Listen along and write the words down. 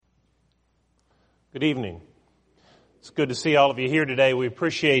Good evening. It's good to see all of you here today. We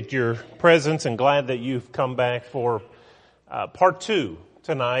appreciate your presence and glad that you've come back for part two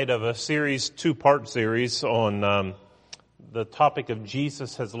tonight of a two-part series on the topic of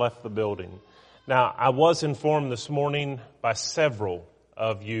Jesus has left the building. Now, I was informed this morning by several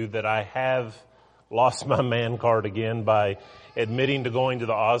of you that I have lost my man card again by admitting to going to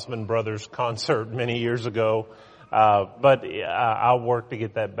the Osmond Brothers concert many years ago. But I'll work to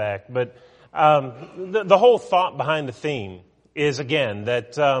get that back. But the whole thought behind the theme is, again,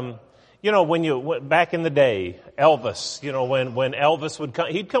 that, back in the day, Elvis, when Elvis would come,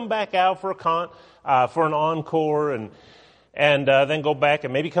 he'd come back out for for an encore and then go back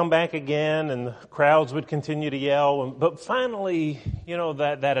and maybe come back again, and the crowds would continue to yell. But finally,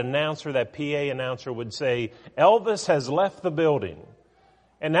 that announcer, that PA announcer would say, Elvis has left the building.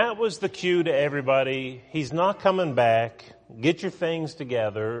 And that was the cue to everybody. He's not coming back. Get your things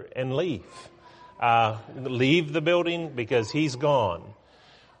together and leave. Leave the building because he's gone.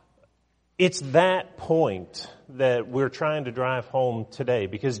 It's that point that we're trying to drive home today,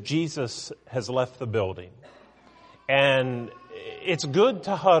 because Jesus has left the building. And it's good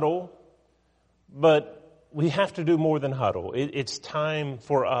to huddle, but we have to do more than huddle. It's time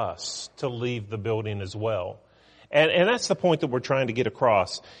for us to leave the building as well. And that's the point that we're trying to get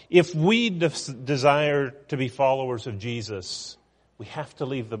across. If we desire to be followers of Jesus, we have to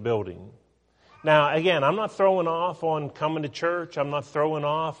leave the building. Now, again, I'm not throwing off on coming to church. I'm not throwing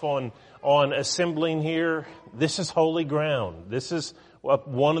off on assembling here. This is holy ground. This is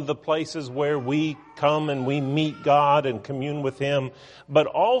one of the places where we come and we meet God and commune with Him. But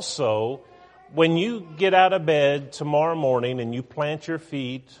also, when you get out of bed tomorrow morning and you plant your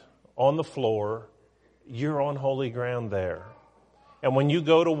feet on the floor, you're on holy ground there. And when you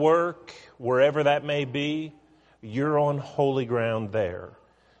go to work, wherever that may be, you're on holy ground there.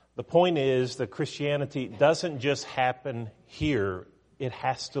 The point is that Christianity doesn't just happen here. It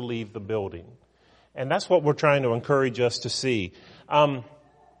has to leave the building. And that's what we're trying to encourage us to see.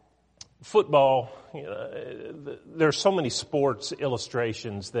 Football, there's so many sports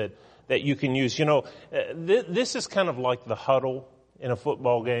illustrations that you can use. This is kind of like the huddle in a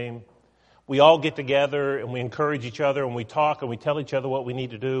football game. We all get together and we encourage each other and we talk and we tell each other what we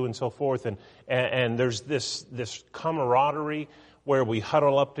need to do and so forth. And there's this camaraderie where we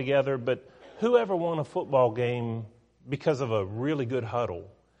huddle up together. But whoever won a football game because of a really good huddle?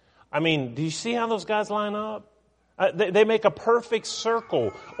 I mean, do you see how those guys line up? They make a perfect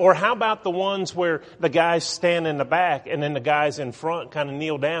circle. Or how about the ones where the guys stand in the back and then the guys in front kind of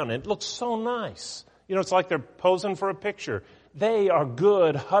kneel down? It looks so nice. It's like they're posing for a picture. They are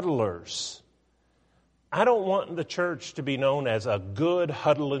good huddlers. I don't want the church to be known as a good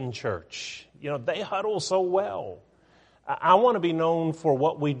huddling church. They huddle so well. I want to be known for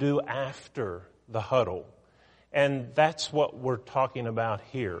what we do after the huddle. And that's what we're talking about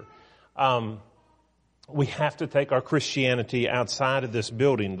here. We have to take our Christianity outside of this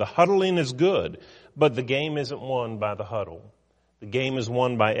building. The huddling is good, but the game isn't won by the huddle. The game is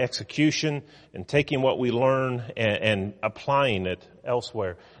won by execution and taking what we learn and applying it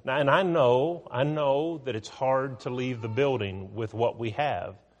elsewhere. Now, and I know that it's hard to leave the building with what we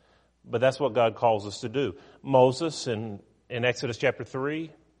have, but that's what God calls us to do. Moses in Exodus chapter 3,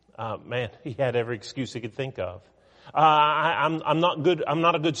 he had every excuse he could think of. I'm not good. I'm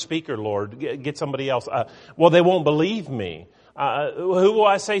not a good speaker, Lord. Get somebody else. Well, they won't believe me. Who will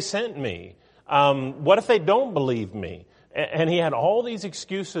I say sent me? What if they don't believe me? And he had all these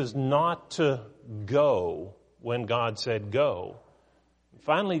excuses not to go when God said go.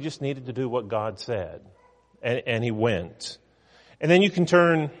 Finally, he just needed to do what God said. And he went. And then you can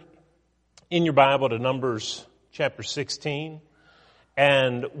turn in your Bible to Numbers chapter 16.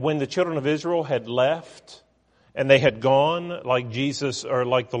 And when the children of Israel had left and they had gone like Jesus or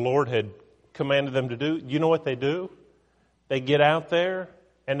like the Lord had commanded them to do, you know what they do? They get out there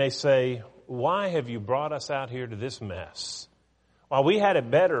and they say, why have you brought us out here to this mess? Well, we had it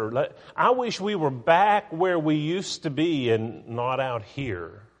better. I wish we were back where we used to be and not out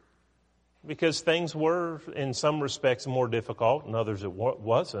here. Because things were, in some respects, more difficult, in others it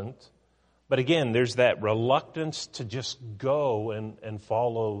wasn't. But again, there's that reluctance to just go and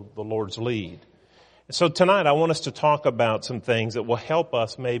follow the Lord's lead. So tonight I want us to talk about some things that will help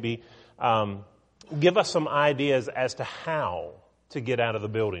us maybe give us some ideas as to how to get out of the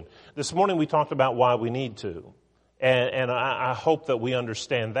building. This morning we talked about why we need to. And I hope that we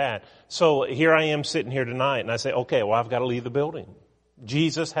understand that. So here I am sitting here tonight and I say, okay, well, I've got to leave the building.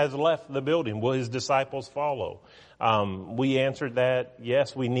 Jesus has left the building. Will his disciples follow? We answered that,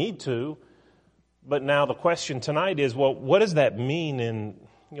 yes, we need to. But now the question tonight is, well, what does that mean in,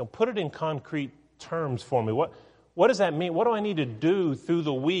 put it in concrete terms for me. What does that mean? What do I need to do through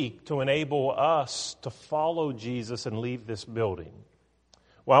the week to enable us to follow Jesus and leave this building?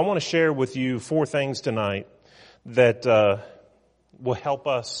 Well, I want to share with you 4 things tonight that will help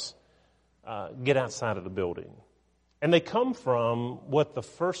us get outside of the building. And they come from what the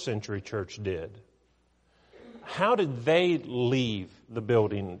first century church did. How did they leave the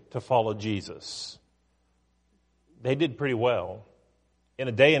building to follow Jesus? They did pretty well. In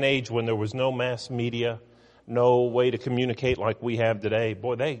a day and age when there was no mass media, no way to communicate like we have today,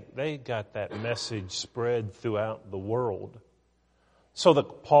 boy, they got that message spread throughout the world. So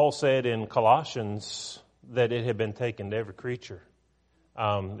that Paul said in Colossians that it had been taken to every creature.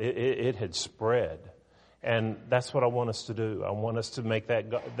 It had spread. And that's what I want us to do. I want us to make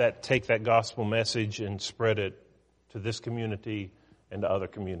take that gospel message and spread it to this community and to other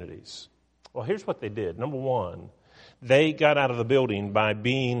communities. Well, here's what they did. Number 1, they got out of the building by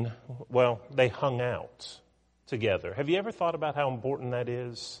they hung out together. Have you ever thought about how important that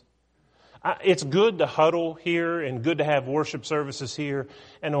is? It's good to huddle here and good to have worship services here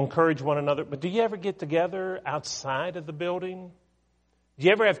and to encourage one another. But do you ever get together outside of the building? Do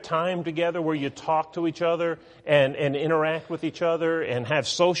you ever have time together where you talk to each other and interact with each other and have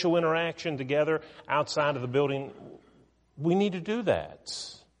social interaction together outside of the building? We need to do that.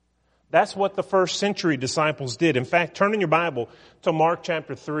 That's what the first century disciples did. In fact, turn in your Bible to Mark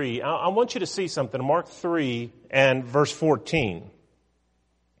chapter 3. I want you to see something. Mark 3 and verse 14.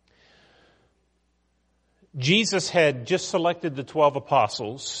 Jesus had just selected the 12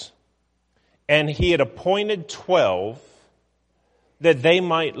 apostles, and he had appointed 12 that they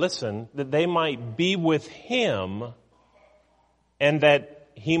might, that they might be with him and that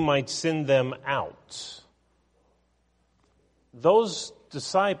he might send them out. Those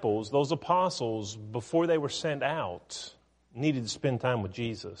disciples, those apostles, before they were sent out, needed to spend time with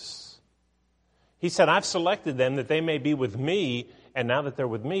Jesus. He said, I've selected them that they may be with me, and now that they're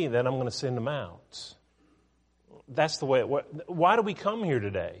with me, then I'm going to send them out. That's the way it works. Why do we come here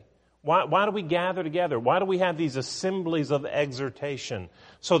today? Why do we gather together? Why do we have these assemblies of exhortation?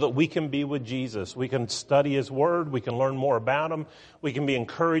 So that we can be with Jesus. We can study His Word. We can learn more about Him. We can be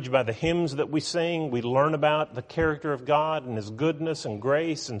encouraged by the hymns that we sing. We learn about the character of God and His goodness and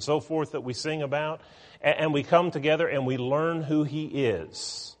grace and so forth that we sing about. And we come together and we learn who He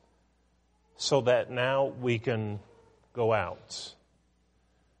is. So that now we can go out.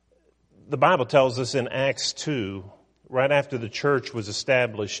 The Bible tells us in Acts 2, right after the church was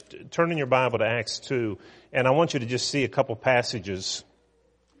established, turn in your Bible to Acts 2, and I want you to just see a couple passages,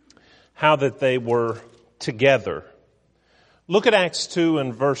 how that they were together. Look at Acts 2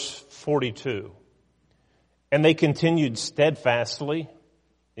 and verse 42. And they continued steadfastly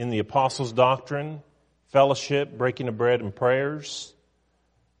in the apostles' doctrine, fellowship, breaking of bread, and prayers.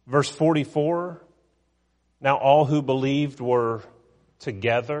 Verse 44, now all who believed were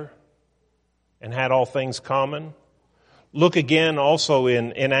together and had all things common. Look again also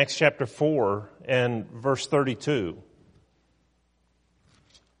in Acts chapter 4 and verse 32.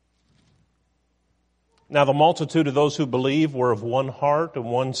 Now the multitude of those who believed were of one heart and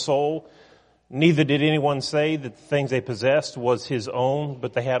one soul. Neither did anyone say that the things they possessed was his own,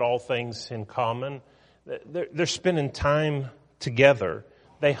 but they had all things in common. They're spending time together.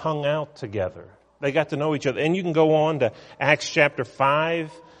 They hung out together. They got to know each other. And you can go on to Acts chapter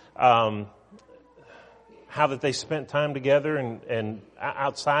 5, how that they spent time together and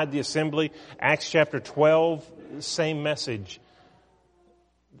outside the assembly. Acts chapter 12, same message.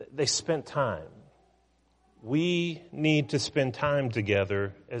 They spent time. We need to spend time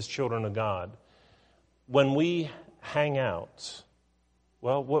together as children of God. When we hang out,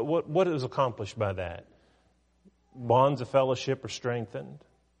 well, what is accomplished by that? Bonds of fellowship are strengthened.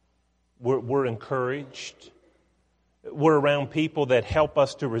 We're encouraged. We're around people that help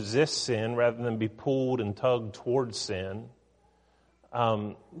us to resist sin rather than be pulled and tugged towards sin.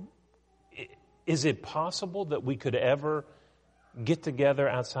 Is it possible that we could ever get together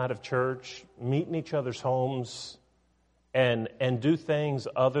outside of church, meet in each other's homes, and do things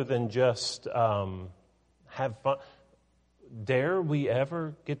other than just have fun? Dare we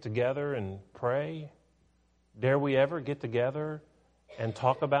ever get together and pray? Dare we ever get together and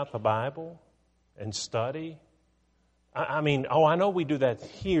talk about the Bible and study? I know we do that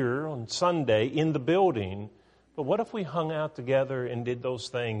here on Sunday in the building, but what if we hung out together and did those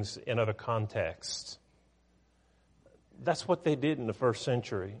things in other contexts? That's what they did in the first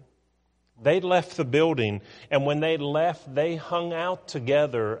century. They left the building, and when they left, they hung out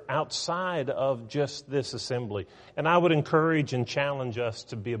together outside of just this assembly. And I would encourage and challenge us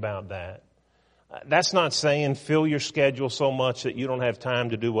to be about that. That's not saying fill your schedule so much that you don't have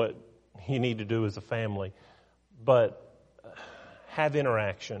time to do what you need to do as a family. But have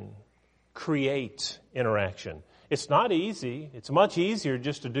interaction. Create interaction. It's not easy. It's much easier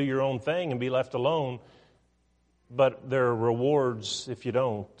just to do your own thing and be left alone. But there are rewards if you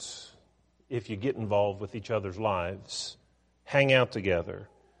don't, if you get involved with each other's lives. Hang out together.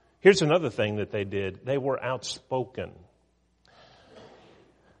 Here's another thing that they did. They were outspoken.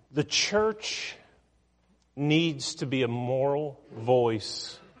 The church needs to be a moral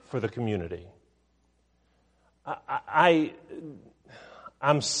voice for the community.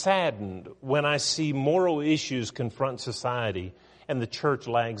 I'm saddened when I see moral issues confront society and the church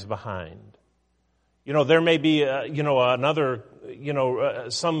lags behind. There may be, another,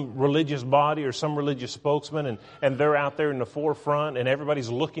 some religious body or some religious spokesman and they're out there in the forefront and everybody's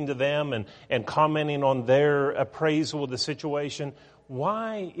looking to them and commenting on their appraisal of the situation.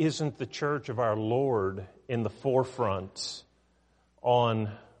 Why isn't the church of our Lord in the forefront on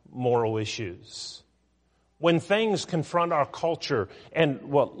moral issues? When things confront our culture, and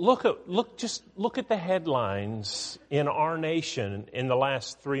look at the headlines in our nation in the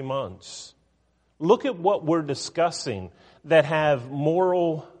last 3 months. Look at what we're discussing that have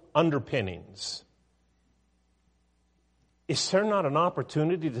moral underpinnings. Is there not an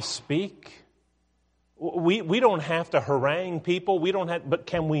opportunity to speak? We don't have to harangue people. But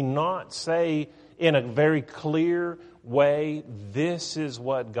can we not say in a very clear way, this is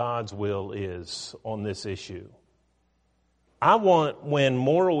what God's will is on this issue? I want, when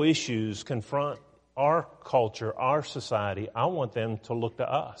moral issues confront our culture, our society, I want them to look to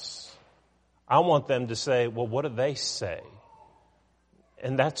us. I want them to say, well, what do they say?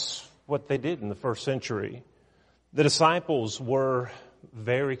 And that's what they did in the first century. The disciples were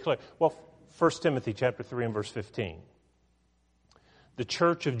very clear. Well, 1 Timothy chapter 3 and verse 15. The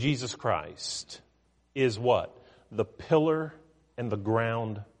church of Jesus Christ is what? The pillar and the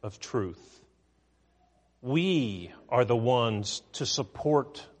ground of truth. We are the ones to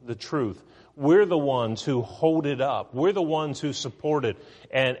support the truth. We're the ones who hold it up. We're the ones who support it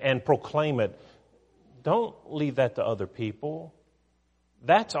and proclaim it. Don't leave that to other people.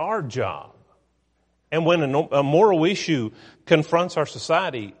 That's our job. And when a moral issue confronts our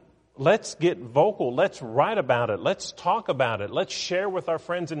society, let's get vocal. Let's write about it. Let's talk about it. Let's share with our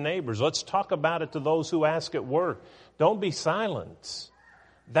friends and neighbors. Let's talk about it to those who ask at work. Don't be silent.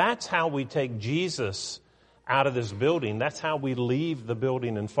 That's how we take Jesus out of this building. That's how we leave the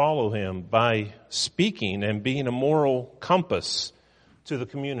building and follow him, by speaking and being a moral compass to the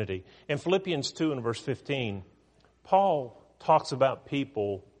community. In Philippians 2 and verse 15, Paul talks about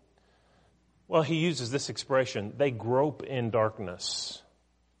people, he uses this expression, they grope in darkness.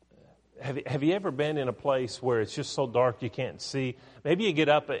 Have you ever been in a place where it's just so dark you can't see? Maybe you get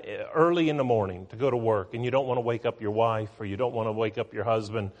up early in the morning to go to work and you don't want to wake up your wife or you don't want to wake up your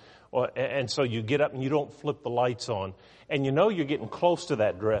husband. And so you get up and you don't flip the lights on. And you're getting close to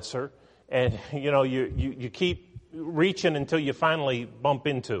that dresser. And, you keep reaching until you finally bump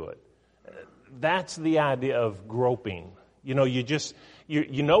into it. That's the idea of groping. You know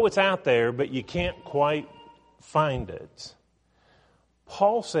it's out there, but you can't quite find it.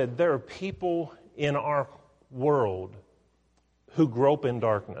 Paul said there are people in our world who grope in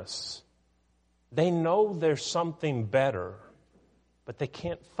darkness. They know there's something better, but they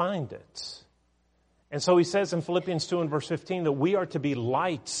can't find it. And so he says in Philippians 2 and verse 15 that we are to be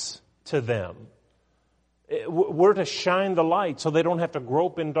lights to them. We're to shine the light so they don't have to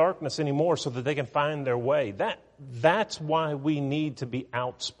grope in darkness anymore, so that they can find their way. That's why we need to be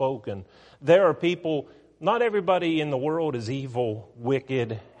outspoken. There are people, not everybody in the world is evil,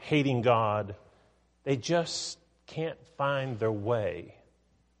 wicked, hating God. They just can't find their way.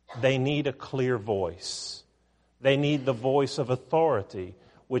 They need a clear voice. They need the voice of authority,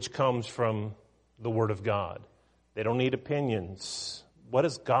 which comes from the Word of God. They don't need opinions. What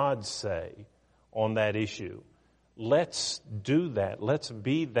does God say on that issue? Let's do that. Let's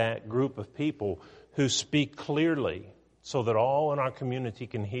be that group of people who speak clearly so that all in our community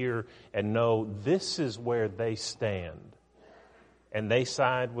can hear and know this is where they stand. And they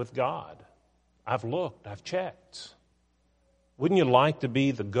side with God. I've looked, I've checked. Wouldn't you like to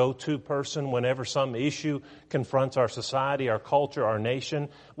be the go-to person whenever some issue confronts our society, our culture, our nation?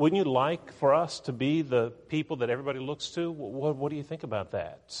 Wouldn't you like for us to be the people that everybody looks to? What do you think about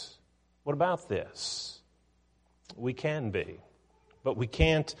that? What about this? We can be, but we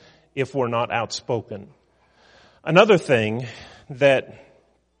can't if we're not outspoken. Another thing that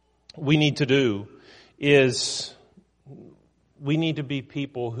we need to do is we need to be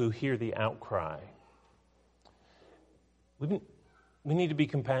people who hear the outcry. We need to be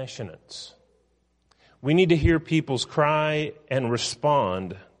compassionate. We need to hear people's cry and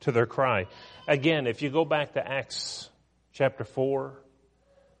respond to their cry. Again, if you go back to Acts chapter 4,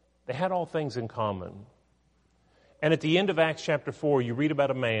 they had all things in common. And at the end of Acts chapter 4, you read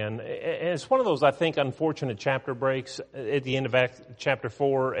about a man, and it's one of those, I think, unfortunate chapter breaks at the end of Acts chapter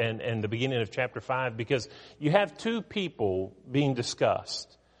 4 and the beginning of chapter 5, because you have two people being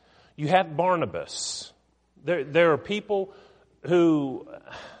discussed. You have Barnabas. There are people who,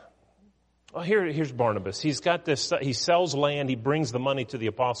 here's Barnabas. He's got this, he sells land, he brings the money to the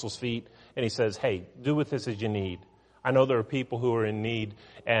apostles' feet, and he says, hey, do with this as you need. I know there are people who are in need,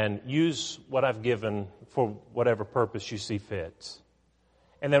 and use what I've given for whatever purpose you see fit.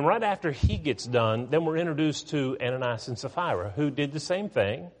 And then right after he gets done, then we're introduced to Ananias and Sapphira, who did the same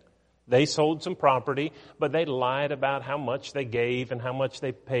thing. They sold some property, but they lied about how much they gave and how much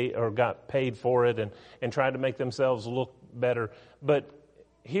they paid or got paid for it, and tried to make themselves look better. But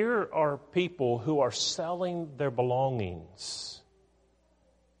here are people who are selling their belongings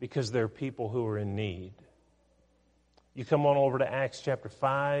because they're people who are in need. You come on over to Acts chapter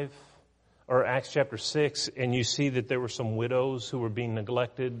 5 or Acts chapter 6, and you see that there were some widows who were being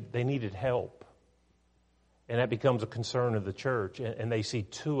neglected. They needed help. And that becomes a concern of the church, and they see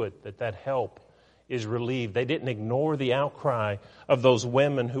to it that help is relieved. They didn't ignore the outcry of those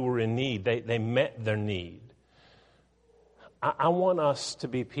women who were in need. They met their need. I want us to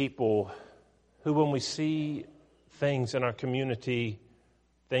be people who, when we see things in our community,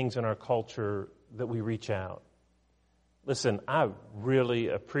 things in our culture, that we reach out. Listen, I really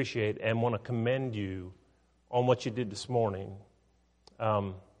appreciate and want to commend you on what you did this morning.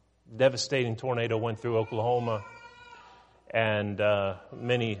 Devastating tornado went through Oklahoma, and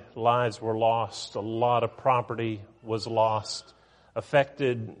many lives were lost. A lot of property was lost,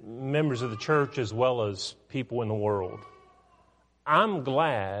 affected members of the church as well as people in the world. I'm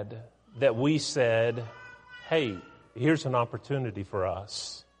glad that we said, hey, here's an opportunity for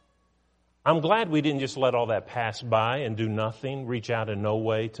us. I'm glad we didn't just let all that pass by and do nothing, reach out in no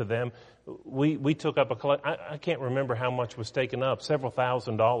way to them. We took up I can't remember how much was taken up, several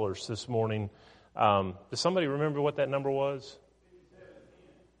 $1,000s this morning. Does somebody remember what that number was?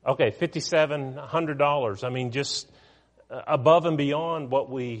 Okay, $5,700. I mean, just above and beyond what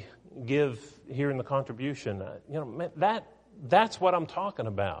we give here in the contribution. That's what I'm talking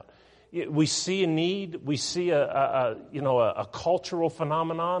about. We see a need, we see a cultural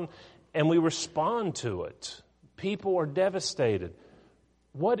phenomenon, and we respond to it. People are devastated.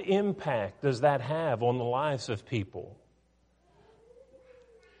 What impact does that have on the lives of people?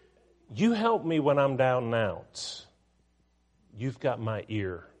 You help me when I'm down and out. You've got my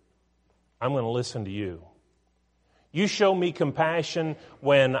ear. I'm going to listen to you. You show me compassion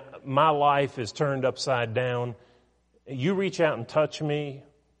when my life is turned upside down. You reach out and touch me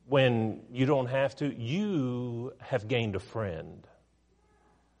when you don't have to. You have gained a friend.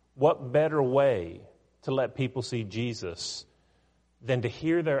 What better way to let people see Jesus than to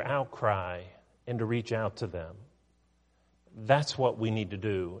hear their outcry and to reach out to them? That's what we need to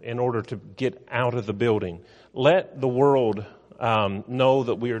do in order to get out of the building. Let the world know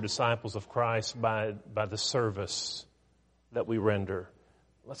that we are disciples of Christ by the service that we render.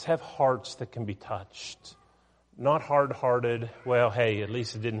 Let's have hearts that can be touched. Not hard-hearted, well, hey, at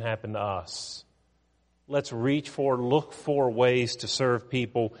least it didn't happen to us. Let's reach for, look for ways to serve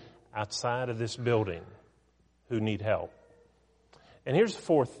people outside of this building who need help. And here's the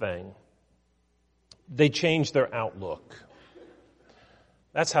fourth thing. They changed their outlook.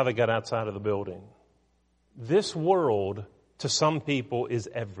 That's how they got outside of the building. This world, to some people, is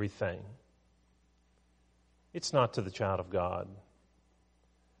everything. It's not to the child of God.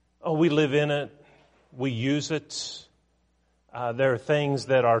 Oh, we live in it. We use it. There are things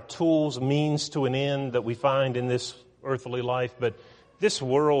that are tools, means to an end that we find in this earthly life, but this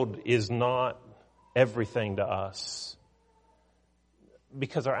world is not everything to us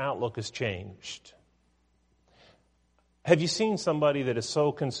because our outlook has changed. Have you seen somebody that is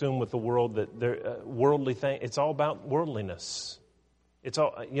so consumed with the world that their worldly thing? It's all about worldliness. It's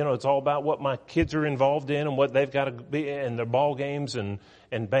all about what my kids are involved in and what they've got to be, and their ball games and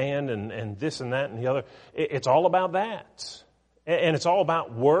band and this and that and the other. It's all about that. And it's all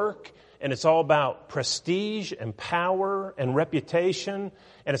about work, and it's all about prestige and power and reputation,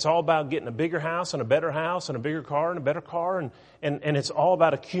 and it's all about getting a bigger house and a better house and a bigger car and a better car, and it's all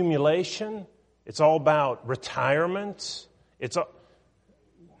about accumulation. It's all about retirement.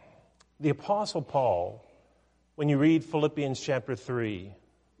 The Apostle Paul, when you read Philippians chapter 3,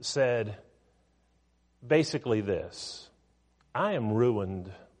 said basically this: I am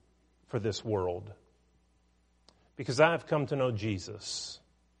ruined for this world because I have come to know Jesus.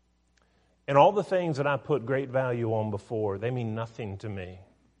 And all the things that I put great value on before, they mean nothing to me.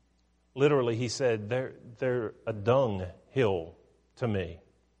 Literally, he said, they're a dung hill to me.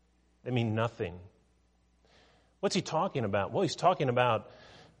 They mean nothing. What's he talking about? Well, he's talking about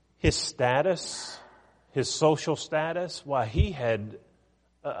his status, his social status. Why, he had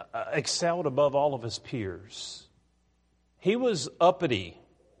excelled above all of his peers. He was uppity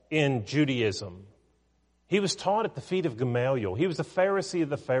in Judaism. He was taught at the feet of Gamaliel. He was a Pharisee of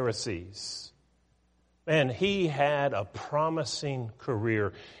the Pharisees. And he had a promising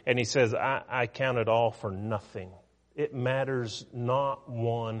career. And he says, I count it all for nothing. It matters not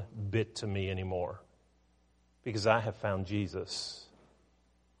one bit to me anymore because I have found Jesus.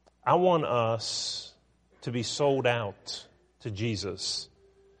 I want us to be sold out to Jesus.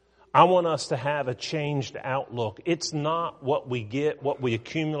 I want us to have a changed outlook. It's not what we get, what we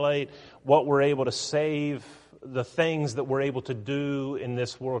accumulate, what we're able to save, the things that we're able to do in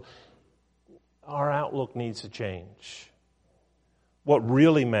this world. Our outlook needs to change. What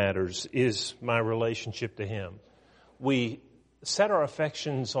really matters is my relationship to Him. We set our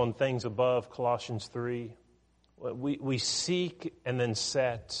affections on things above, Colossians 3. We seek and then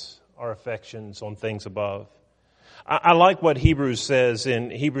set our affections on things above. I like what Hebrews says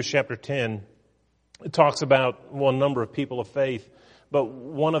in Hebrews chapter 10. It talks about a number of people of faith, but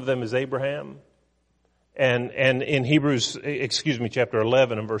one of them is Abraham. And in chapter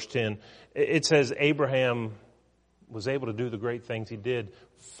 11 and verse 10, it says Abraham was able to do the great things he did,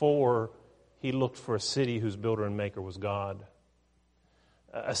 for he looked for a city whose builder and maker was God.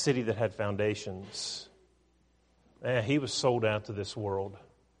 A city that had foundations. He was sold out to this world.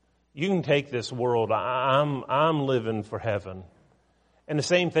 You can take this world. I'm living for heaven. And the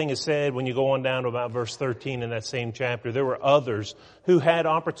same thing is said when you go on down to about verse 13 in that same chapter. There were others who had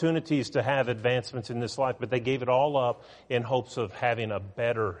opportunities to have advancements in this life, but they gave it all up in hopes of having a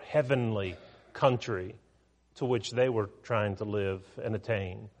better heavenly country to which they were trying to live and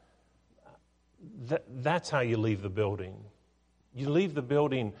attain. That's how you leave the building. You leave the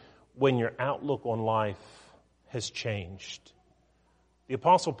building when your outlook on life has changed. The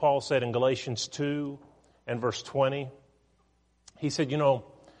Apostle Paul said in Galatians 2 and verse 20, he said,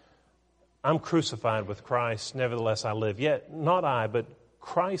 I'm crucified with Christ, nevertheless I live. Yet not I, but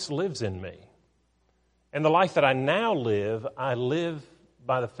Christ lives in me. And the life that I now live, I live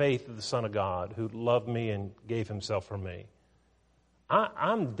by the faith of the Son of God who loved me and gave Himself for me.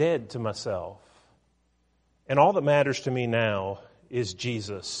 I'm dead to myself. And all that matters to me now is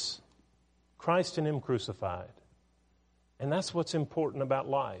Jesus, Christ and Him crucified. And that's what's important about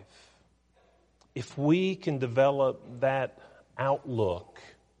life. If we can develop that outlook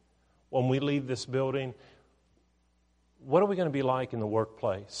when we leave this building, what are we going to be like in the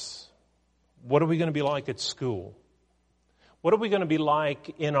workplace? What are we going to be like at school? What are we going to be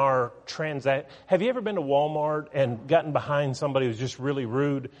like in our transact? Have you ever been to Walmart and gotten behind somebody who's just really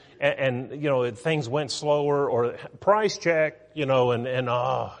rude and things went slower, or price check, and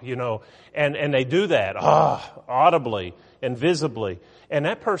they do that, audibly and visibly. And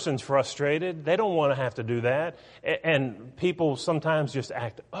that person's frustrated. They don't want to have to do that. And people sometimes just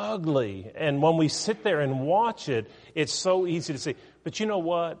act ugly. And when we sit there and watch it, it's so easy to see. But you know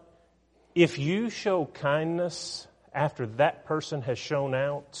what? If you show kindness after that person has shown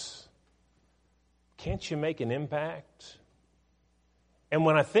out, can't you make an impact? And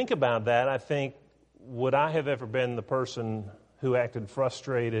when I think about that, I think, would I have ever been the person who acted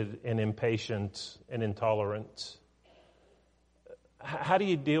frustrated and impatient and intolerant? How do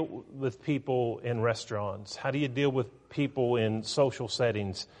you deal with people in restaurants? How do you deal with people in social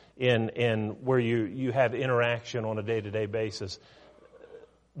settings, in where you have interaction on a day-to-day basis?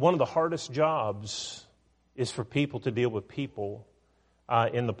 One of the hardest jobs is for people to deal with people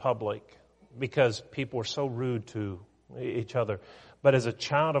in the public, because people are so rude to each other. But as a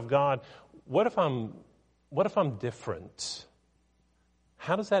child of God, what if I'm different?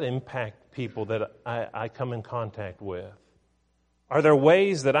 How does that impact people that I come in contact with? Are there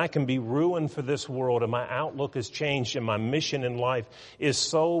ways that I can be ruined for this world and my outlook has changed and my mission in life is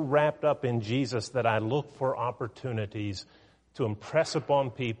so wrapped up in Jesus that I look for opportunities to impress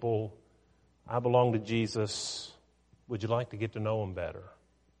upon people, I belong to Jesus. Would you like to get to know Him better?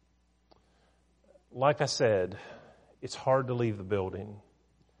 Like I said, it's hard to leave the building,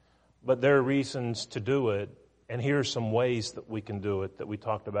 but there are reasons to do it, and here are some ways that we can do it that we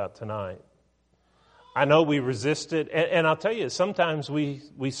talked about tonight. I know we resist it, and I'll tell you, sometimes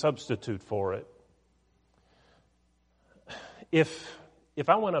we substitute for it. If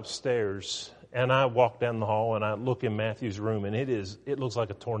I went upstairs and I walk down the hall and I look in Matthew's room and it looks like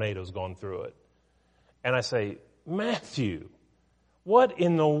a tornado's gone through it, and I say, Matthew, what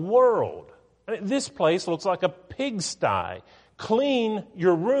in the world? I mean, this place looks like a pigsty. Clean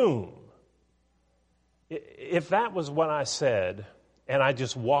your room. If that was what I said, and I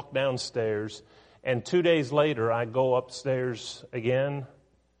just walked downstairs, and 2 days later I go upstairs again,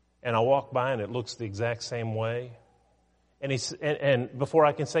 and I walk by and it looks the exact same way, and before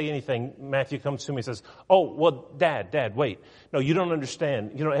I can say anything, Matthew comes to me and says, "Oh, well, Dad, wait. No, you don't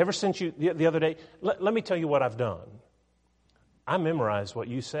understand. Ever since the other day, let me tell you what I've done. I memorized what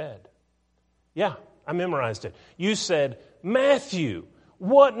you said." Yeah, I memorized it. You said, "Matthew,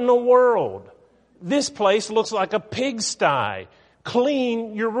 what in the world? This place looks like a pigsty.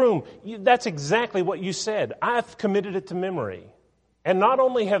 Clean your room." That's exactly what you said. I've committed it to memory. And not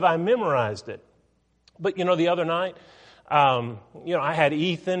only have I memorized it, but the other night, I had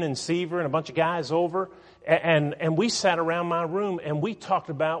Ethan and Seaver and a bunch of guys over, and we sat around my room and we talked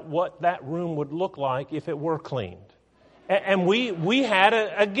about what that room would look like if it were cleaned. And we had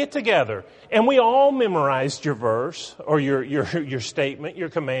a get together, and we all memorized your verse or your statement, your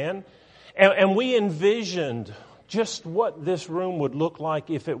command, and we envisioned just what this room would look like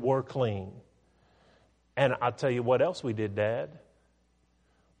if it were clean. And I'll tell you what else we did, Dad.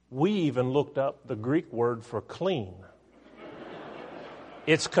 We even looked up the Greek word for clean.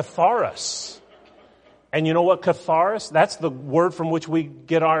 It's katharos. And you know what katharos? That's the word from which we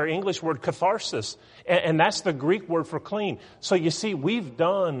get our English word catharsis. And that's the Greek word for clean. So you see, we've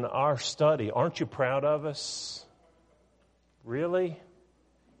done our study. Aren't you proud of us? Really?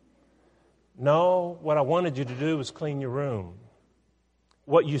 No, what I wanted you to do was clean your room.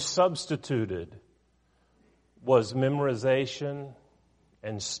 What you substituted was memorization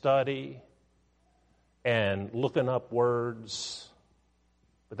and study and looking up words.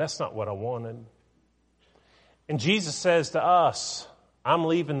 But that's not what I wanted. And Jesus says to us, "I'm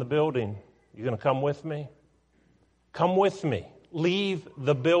leaving the building. You going to come with me? Come with me. Leave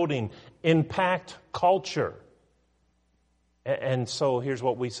the building. Impact culture." And so here's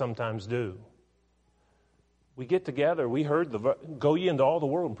what we sometimes do. We get together. We heard "Go ye into all the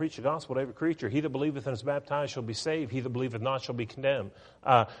world and preach the gospel to every creature. He that believeth and is baptized shall be saved. He that believeth not shall be condemned.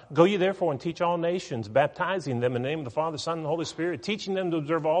 Go ye therefore and teach all nations, baptizing them in the name of the Father, Son, and the Holy Spirit, teaching them to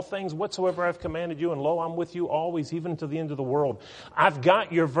observe all things whatsoever I have commanded you. And lo, I'm with you always, even to the end of the world." I've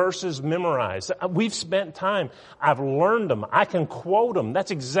got your verses memorized. We've spent time. I've learned them. I can quote them.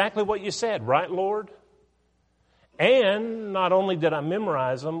 That's exactly what you said, right, Lord? And not only did I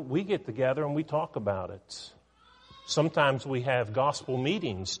memorize them, we get together and we talk about it. Sometimes we have gospel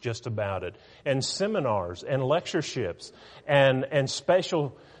meetings just about it, and seminars and lectureships and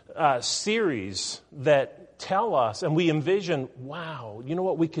special series that tell us, and we envision, wow, you know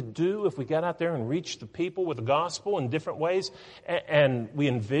what we could do if we got out there and reached the people with the gospel in different ways, and we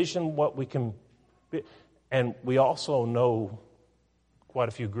envision what we can be. And we also know quite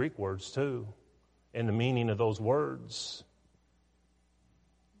a few Greek words too, and the meaning of those words.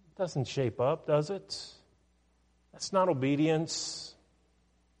 It doesn't shape up, does it? That's not obedience.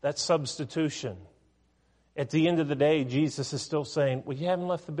 That's substitution. At the end of the day, Jesus is still saying, well, you haven't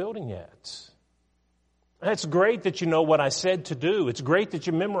left the building yet. It's great that you know what I said to do. It's great that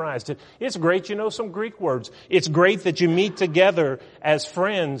you memorized it. It's great you know some Greek words. It's great that you meet together as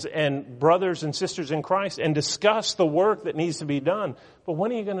friends and brothers and sisters in Christ and discuss the work that needs to be done. But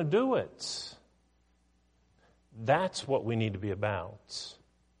when are you going to do it? That's what we need to be about.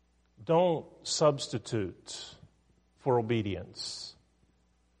 Don't substitute for obedience.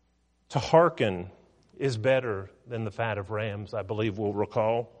 To hearken is better than the fat of rams, I believe we'll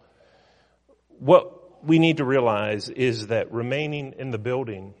recall. What we need to realize is that remaining in the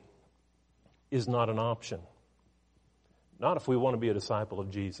building is not an option. Not if we want to be a disciple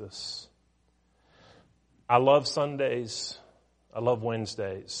of Jesus. I love Sundays. I love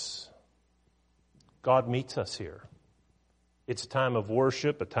Wednesdays. God meets us here. It's a time of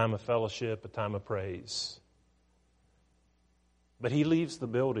worship, a time of fellowship, a time of praise. But He leaves the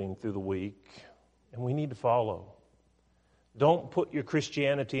building through the week, and we need to follow. Don't put your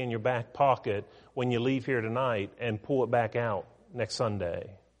Christianity in your back pocket when you leave here tonight and pull it back out next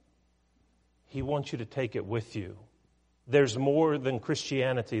Sunday. He wants you to take it with you. There's more than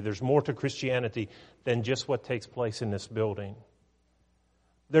Christianity. There's more to Christianity than just what takes place in this building.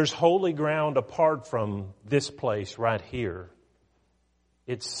 There's holy ground apart from this place right here.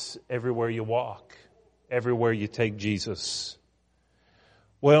 It's everywhere you walk, everywhere you take Jesus.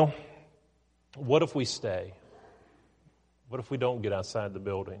 Well, what if we stay? What if we don't get outside the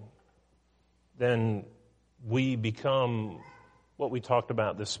building? Then we become what we talked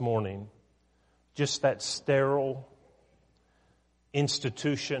about this morning, just that sterile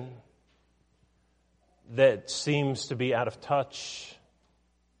institution that seems to be out of touch,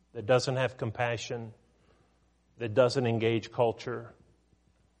 that doesn't have compassion, that doesn't engage culture.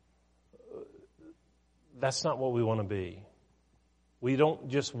 That's not what we want to be. We don't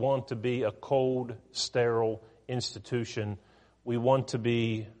just want to be a cold, sterile institution. We want to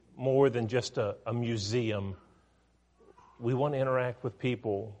be more than just a museum. We want to interact with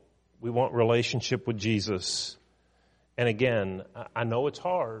people. We want relationship with Jesus. And again, I know it's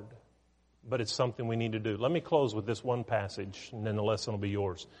hard, but it's something we need to do. Let me close with this one passage, and then the lesson will be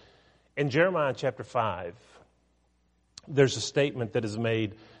yours. In Jeremiah chapter 5, there's a statement that is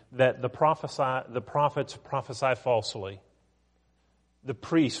made that the prophets prophesy falsely. The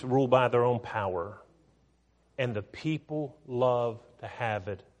priests rule by their own power, and the people love to have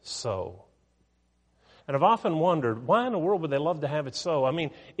it so. And I've often wondered, why in the world would they love to have it so? I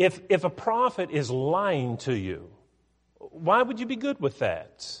mean, if a prophet is lying to you, why would you be good with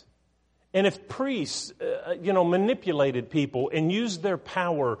that? And if priests, manipulated people and used their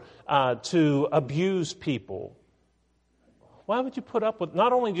power to abuse people, why would you put up with,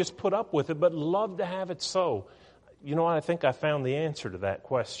 not only just put up with it, but love to have it so? You know, I think I found the answer to that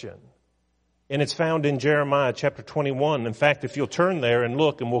question. And it's found in Jeremiah chapter 21. In fact, if you'll turn there and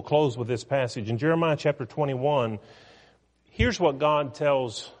look, and we'll close with this passage. In Jeremiah chapter 21, here's what God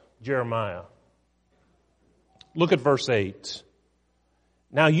tells Jeremiah. Look at verse 8.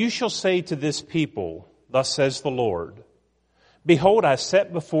 Now you shall say to this people, thus says the Lord, behold, I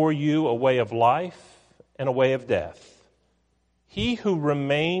set before you a way of life and a way of death. He who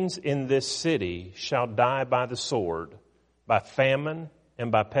remains in this city shall die by the sword, by famine, and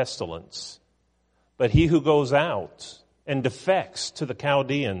by pestilence. But he who goes out and defects to the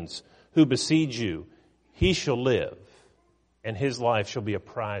Chaldeans who besiege you, he shall live, and his life shall be a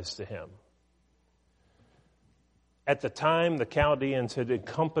prize to him. At the time, the Chaldeans had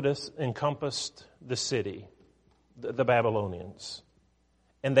encompassed the city, the Babylonians,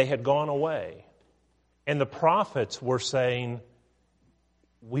 and they had gone away. And the prophets were saying,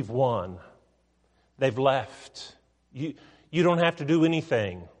 we've won. They've left. You don't have to do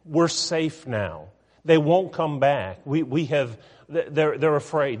anything. We're safe now. They won't come back. They're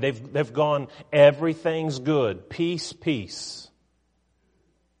afraid. They've gone, everything's good. Peace, peace.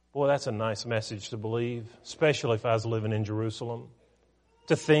 Boy, that's a nice message to believe, especially if I was living in Jerusalem.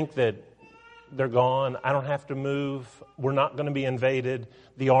 To think that they're gone, I don't have to move, we're not going to be invaded,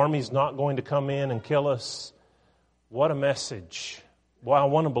 the army's not going to come in and kill us. What a message. Well, I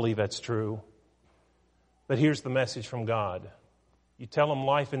want to believe that's true. But here's the message from God. You tell them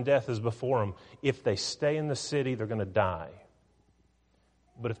life and death is before them. If they stay in the city, they're going to die.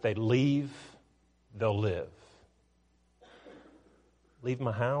 But if they leave, they'll live. Leave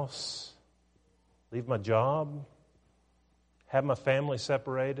my house, leave my job, have my family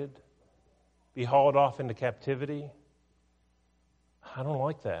separated, be hauled off into captivity. I don't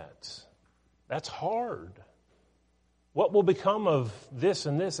like that. That's hard. What will become of this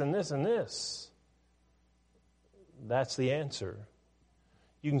and this and this and this? That's the answer.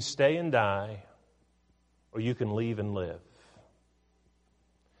 You can stay and die, or you can leave and live.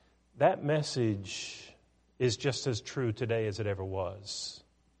 That message is just as true today as it ever was.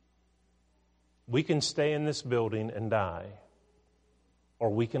 We can stay in this building and die,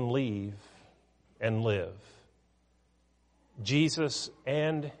 or we can leave and live. Jesus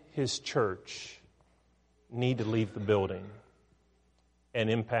and his church need to leave the building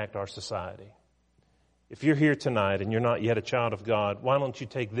and impact our society. If you're here tonight and you're not yet a child of God, why don't you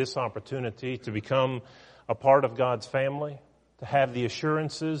take this opportunity to become a part of God's family, to have the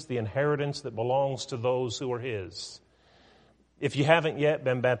assurances, the inheritance that belongs to those who are his. If you haven't yet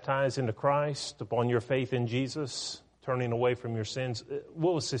been baptized into Christ upon your faith in Jesus, turning away from your sins,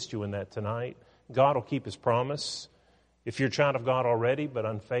 we'll assist you in that tonight. God will keep his promise. If you're a child of God already but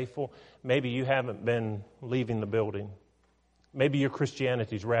unfaithful, maybe you haven't been leaving the building. Maybe your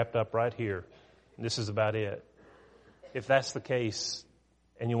Christianity's wrapped up right here. This is about it. If that's the case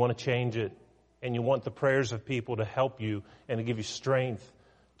and you want to change it, and you want the prayers of people to help you and to give you strength,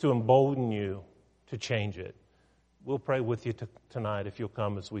 to embolden you to change it, we'll pray with you tonight if you'll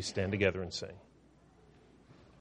come as we stand together and sing.